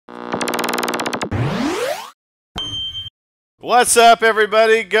What's up,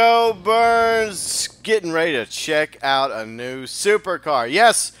 everybody? GeauxBurns! Getting ready to check out a new supercar.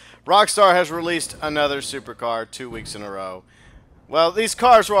 Yes, Rockstar has released another supercar 2 weeks in a row. Well, these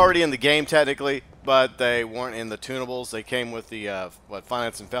cars were already in the game technically, but they weren't in the tunables. They came with the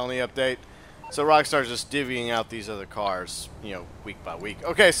Finance and Felony update. So Rockstar's just divvying out these other cars, you know, week by week.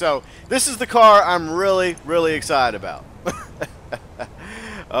 Okay, so this is the car I'm really excited about.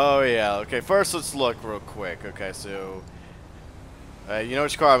 Oh yeah. Okay, first let's look real quick. Okay, so you know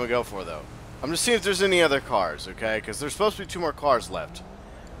which car I'm going to go for, though. I'm just seeing if there's any other cars, okay? Because there's supposed to be 2 more cars left.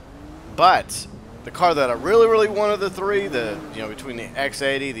 But the car that I really want of the 3, between the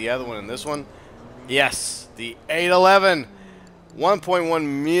X80, the other one, and this one, yes, the 811. $1.1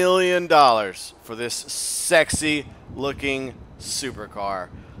 million for this sexy-looking supercar.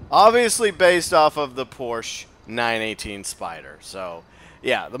 Obviously based off of the Porsche 918 Spider. So,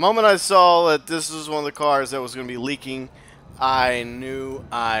 yeah, the moment I saw that this was one of the cars that was going to be leaking, I knew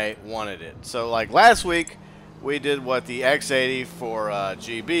I wanted it. So, like last week, we did the X80 for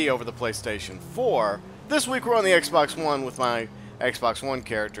GB over the PlayStation 4. This week we're on the Xbox One with my Xbox One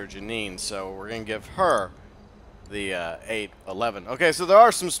character, Janine. So we're going to give her the 811. Okay, so there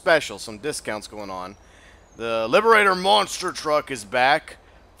are some specials, some discounts going on. The Liberator monster truck is back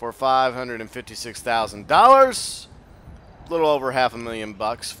for $556,000. A little over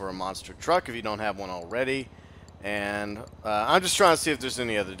 $500,000 for a monster truck if you don't have one already. And I'm just trying to see if there's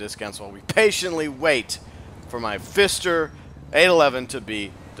any other discounts while we patiently wait for my Pfister 811 to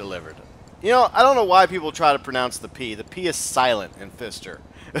be delivered. You know, I don't know why people try to pronounce the P. The P is silent in Pfister.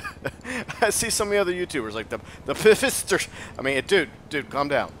 I see some of the other YouTubers like the Pfister. I mean, dude, calm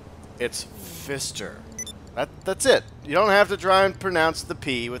down. It's Pfister. That's it. You don't have to try and pronounce the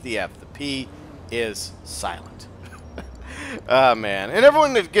P with the F. The P is silent. Oh, man. And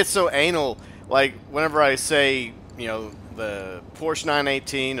everyone that gets so anal, like whenever I say, you know, the Porsche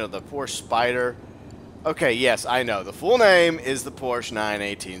 918 or the Porsche Spider. Okay, yes, I know. The full name is the Porsche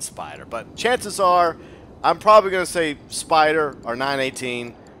 918 Spider. But chances are, I'm probably going to say Spider or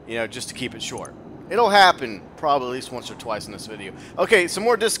 918, you know, just to keep it short. It'll happen probably at least once or twice in this video. Okay, some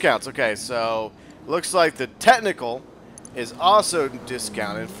more discounts. Okay, so looks like the technical is also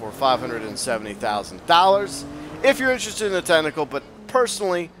discounted for $570,000 if you're interested in the technical. But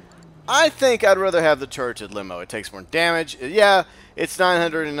personally, I think I'd rather have the turreted limo. It takes more damage. Yeah, it's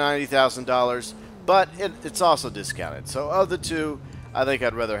 $990,000, but it's also discounted. So of the two, I think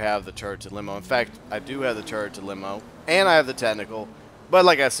I'd rather have the turreted limo. In fact, I do have the turreted limo, and I have the technical. But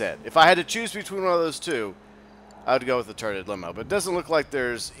like I said, if I had to choose between one of those two, I would go with the turreted limo. But it doesn't look like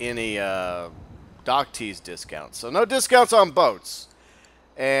there's any dock tease discounts. So no discounts on boats.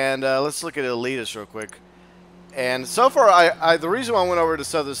 And let's look at Elitist real quick. And so far, the reason why I went over to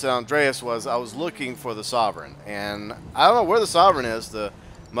Southern San Andreas was I was looking for the Sovereign. And I don't know where the Sovereign is, the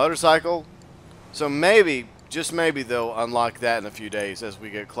motorcycle. So maybe, just maybe, they'll unlock that in a few days as we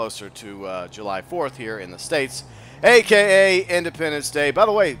get closer to July 4th here in the States, a.k.a. Independence Day. By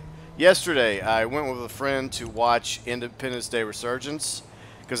the way, yesterday I went with a friend to watch Independence Day Resurgence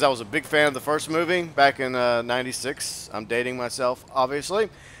because I was a big fan of the first movie back in '96. I'm dating myself, obviously.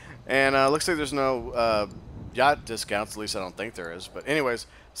 And looks like there's no yacht discounts, at least I don't think there is. But anyways,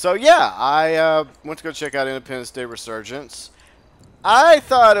 so yeah, I went to go check out Independence Day Resurgence. I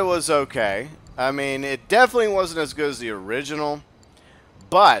thought it was okay. I mean, it definitely wasn't as good as the original,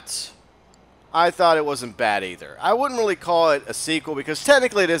 but I thought it wasn't bad either. I wouldn't really call it a sequel because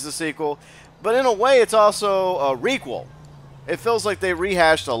technically it is a sequel, but in a way it's also a requel. It feels like they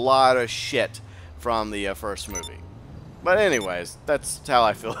rehashed a lot of shit from the first movie. But anyways, that's how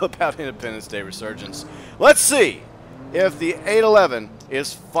I feel about Independence Day Resurgence. Let's see if the 811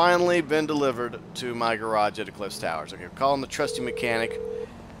 is finally been delivered to my garage at Eclipse Towers. Okay, calling the trusty mechanic.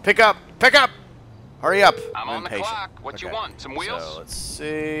 Pick up! Pick up! Hurry up! I'm on impatient. The clock. What you want? Some wheels? So let's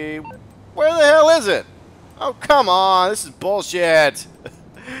see. Where the hell is it? Oh, come on. This is bullshit.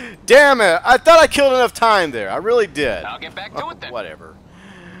 Damn it. I thought I killed enough time there. I really did. I'll get back to it then. Whatever.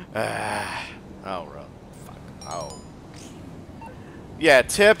 Oh, fuck. Oh. Yeah,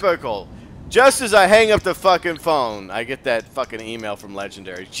 typical. Just as I hang up the fucking phone, I get that fucking email from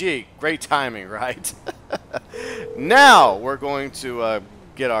Legendary. Gee, great timing, right? Now we're going to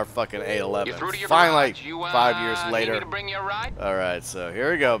get our fucking 811. Finally, 5 years later. Need me to bring you a ride? All right, so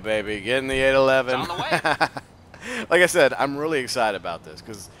here we go, baby. Getting the 811. It's on the way. Like I said, I'm really excited about this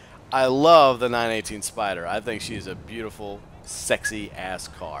because I love the 918 Spider. I think she's a beautiful, sexy-ass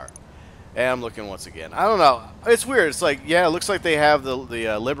car. And I'm looking once again. I don't know. It's weird. It's like, yeah, it looks like they have the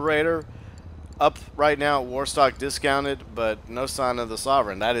Liberator up right now at Warstock discounted, but no sign of the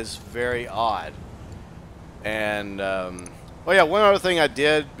Sovereign. That is very odd. And Oh yeah, one other thing I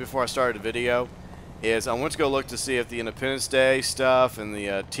did before I started the video is I went to go look to see if the Independence Day stuff and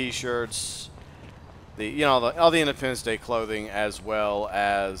the T-shirts, all the Independence Day clothing, as well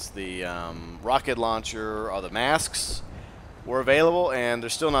as the rocket launcher or the masks were available, and they're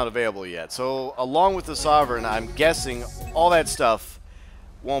still not available yet. So along with the Sovereign, I'm guessing all that stuff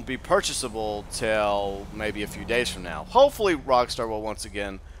won't be purchasable till maybe a few days from now. Hopefully Rockstar will once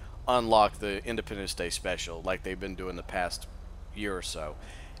again unlock the Independence Day special like they've been doing the past year or so.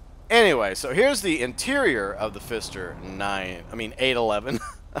 Anyway, so here's the interior of the Pfister 811.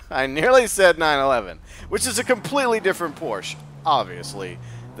 I nearly said 911, which is a completely different Porsche, obviously,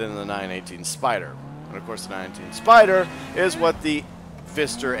 than the 918 Spider. And of course the 918 Spider is what the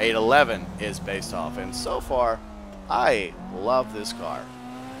Pfister 811 is based off. And so far, I love this car.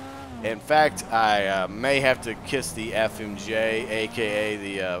 In fact, I may have to kiss the FMJ, aka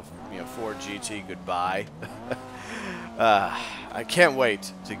the Ford GT, goodbye. I can't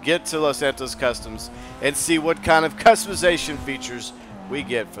wait to get to Los Santos Customs and see what kind of customization features we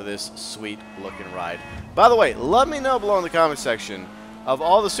get for this sweet looking ride. By the way, let me know below in the comment section of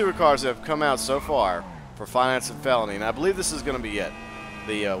all the supercars that have come out so far for Finance and Felony, and I believe this is going to be it.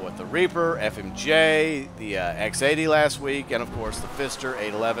 The Reaper, FMJ, the X80 last week, and of course the Pfister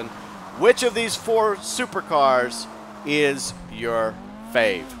 811. Which of these 4 supercars is your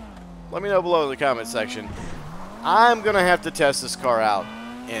fave? Let me know below in the comment section. I'm going to have to test this car out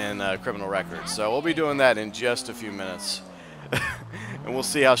in criminal records, so we'll be doing that in just a few minutes. And we'll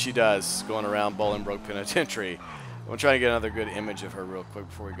see how she does going around Bolingbroke Penitentiary. I'm going to try to get another good image of her real quick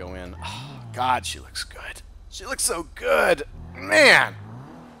before we go in. Oh, God, she looks good. She looks so good. Man.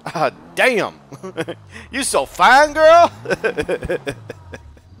 Damn. You so fine, girl.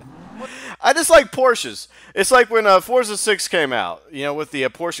 I just like Porsches. It's like when Forza 6 came out, with the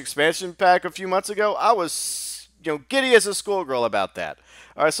Porsche expansion pack a few months ago. I was, giddy as a schoolgirl about that.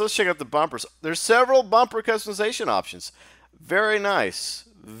 All right, so let's check out the bumpers. There's several bumper customization options. Very nice.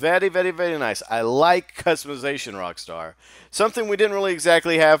 Very, very, very nice. I like customization, Rockstar. Something we didn't really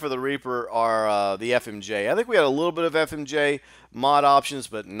exactly have for the Reaper are the FMJ. I think we had a little bit of FMJ mod options,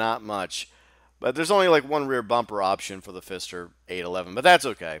 but not much. But there's only like one rear bumper option for the Pfister 811, but that's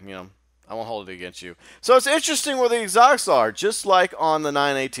okay. I won't hold it against you. So it's interesting where the exhausts are, just like on the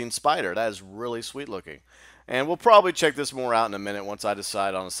 918 Spider. That is really sweet looking. And we'll probably check this more out in a minute once I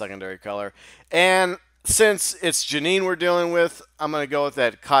decide on a secondary color. And since it's Janine we're dealing with, I'm going to go with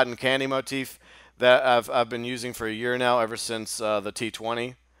that cotton candy motif that I've been using for a year now, ever since the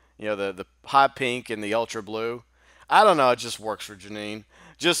T20. The hot pink and the ultra blue. I don't know, it just works for Janine.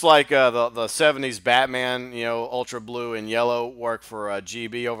 Just like the 70s Batman, ultra blue and yellow work for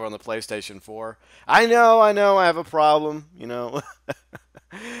GB over on the PlayStation 4. I know, I have a problem,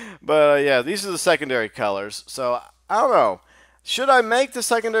 But yeah, these are the secondary colors. So, I don't know. Should I make the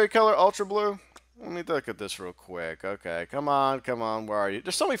secondary color ultra blue? Let me look at this real quick. Okay, come on, where are you?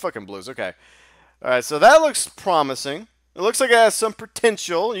 There's so many fucking blues. Okay. All right, so that looks promising. It looks like it has some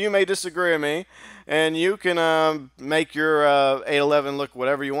potential. You may disagree with me, and you can make your 811 look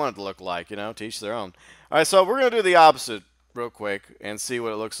whatever you want it to look like, to each their own. All right, so we're going to do the opposite real quick and see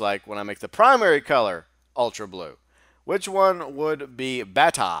what it looks like when I make the primary color ultra blue. Which one would be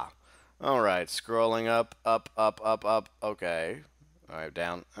better? All right, scrolling up. Okay. All right,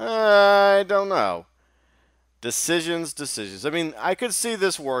 down. I don't know. Decisions. I mean, I could see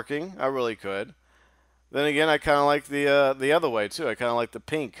this working. I really could. Then again, I kind of like the other way, too. I kind of like the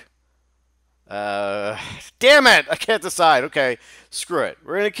pink. Damn it! I can't decide. Okay, screw it.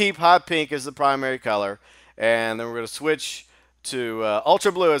 We're going to keep hot pink as the primary color, and then we're going to switch to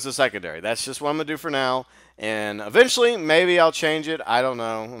ultra blue as the secondary. That's just what I'm going to do for now. And eventually, maybe I'll change it. I don't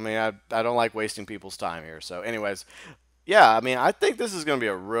know. I mean, I don't like wasting people's time here. So anyways, yeah, I mean, I think this is going to be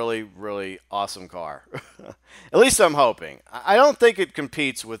a really, really awesome car. At least I'm hoping. I don't think it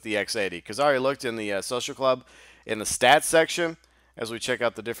competes with the X80 because I already looked in the Social Club in the stats section as we check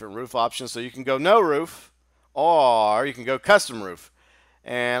out the different roof options. So you can go no roof or you can go custom roof.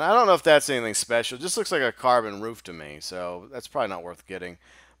 And I don't know if that's anything special. It just looks like a carbon roof to me. So that's probably not worth getting.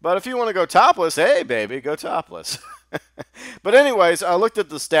 But if you want to go topless, hey, baby, go topless. But anyways, I looked at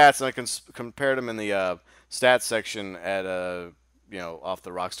the stats and I compared them in the stats section at off the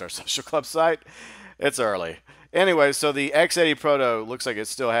Rockstar Social Club site. It's early. Anyway, so the X80 Proto looks like it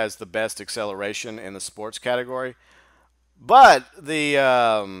still has the best acceleration in the sports category. But the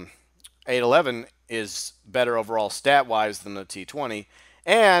 811 is better overall stat-wise than the T20.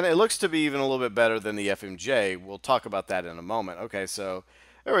 And it looks to be even a little bit better than the FMJ. We'll talk about that in a moment. Okay, so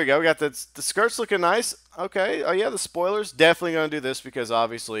There we go. We got the skirts looking nice. Okay. Oh, yeah, the spoilers. Definitely going to do this because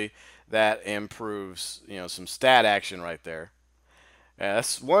obviously that improves, some stat action right there. Yeah,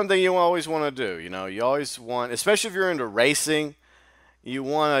 that's one thing you always want to do. You always want, especially if you're into racing, you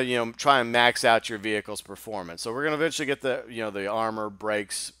want to, try and max out your vehicle's performance. So we're going to eventually get the armor,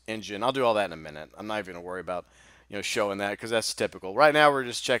 brakes, engine. I'll do all that in a minute. I'm not even going to worry about, showing that because that's typical. Right now we're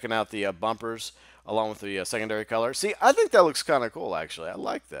just checking out the bumpers along with the secondary color. See, I think that looks kind of cool, actually. I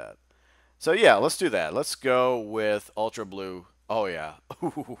like that. So, yeah, let's do that. Let's go with Ultra Blue. Oh, yeah.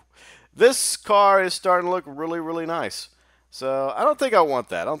 This car is starting to look really, really nice. So, I don't think I want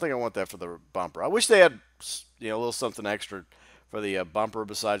that. I don't think I want that for the bumper. I wish they had, a little something extra for the bumper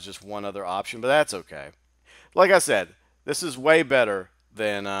besides just one other option, but that's okay. Like I said, this is way better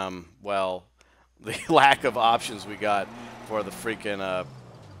than, well, the lack of options we got for the freaking,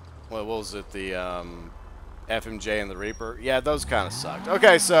 what was it, the FMJ and the Reaper? Yeah, those kind of sucked.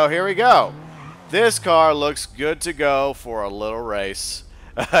 Okay, so here we go. This car looks good to go for a little race.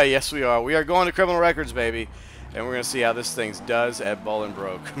 Yes, we are. We are going to criminal records, baby. And we're going to see how this thing does at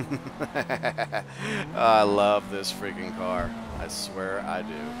Bolingbroke. I love this freaking car. I swear I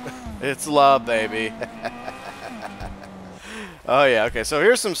do. It's love, baby. Oh, yeah. Okay, so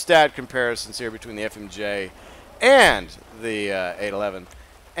here's some stat comparisons here between the FMJ and the 811.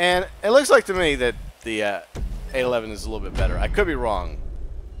 And it looks like to me that the 811 is a little bit better. I could be wrong.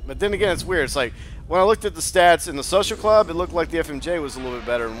 But then again, it's weird. It's like when I looked at the stats in the social club, it looked like the FMJ was a little bit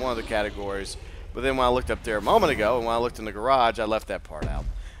better in one of the categories. But then when I looked up there a moment ago and when I looked in the garage, I left that part out.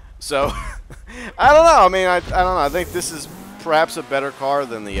 So, I don't know. I mean, I don't know. I think this is perhaps a better car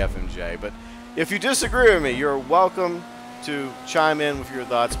than the FMJ. But if you disagree with me, you're welcome to chime in with your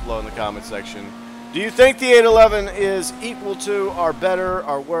thoughts below in the comment section. Do you think the 811 is equal to or better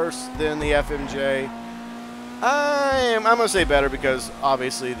or worse than the FMJ? I'm going to say better because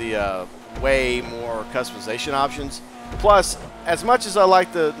obviously the way more customization options. Plus, as much as I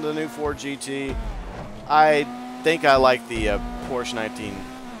like the new Ford GT, I think I like the Porsche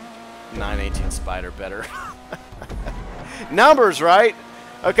 918 Spyder better. Numbers, right?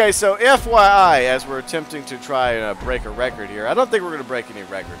 Okay, so FYI, as we're attempting to try and break a record here, I don't think we're going to break any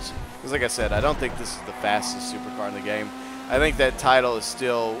records. Because like I said, I don't think this is the fastest supercar in the game. I think that title is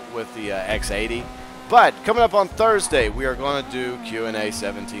still with the X80. But coming up on Thursday, we are going to do Q&A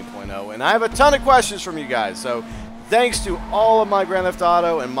 17.0. And I have a ton of questions from you guys. So thanks to all of my Grand Theft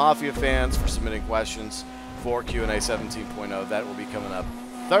Auto and Mafia fans for submitting questions for Q&A 17.0. That will be coming up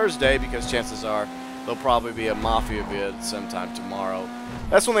Thursday because chances are there'll probably be a Mafia vid sometime tomorrow.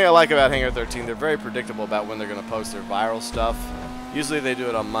 That's one thing I like about Hangar 13. They're very predictable about when they're going to post their viral stuff. Usually they do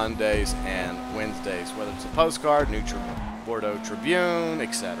it on Mondays and Wednesdays, whether it's a postcard, new Bordeaux Tribune,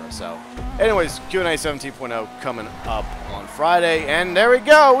 etc. So, anyways, Q&A 17.0 coming up on Friday. And there we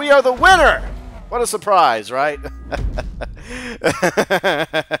go. We are the winner. What a surprise, right?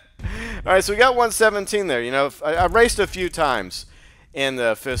 All right, so we got 117 there. You know, I raced a few times in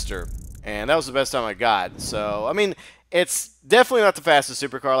the Pfister, and that was the best time I got. So, I mean, it's definitely not the fastest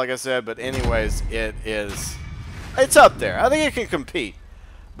supercar, like I said, but anyways, it's up there. I think it can compete.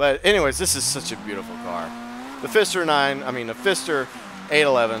 But anyways, this is such a beautiful car. The Pfister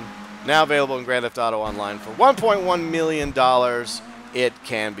 811, now available in Grand Theft Auto Online for $1.1 million. It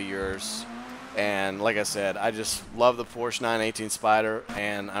can be yours. And like I said, I just love the Porsche 918 Spyder,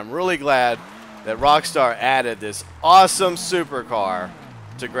 and I'm really glad that Rockstar added this awesome supercar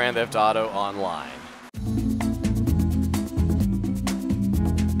to Grand Theft Auto Online.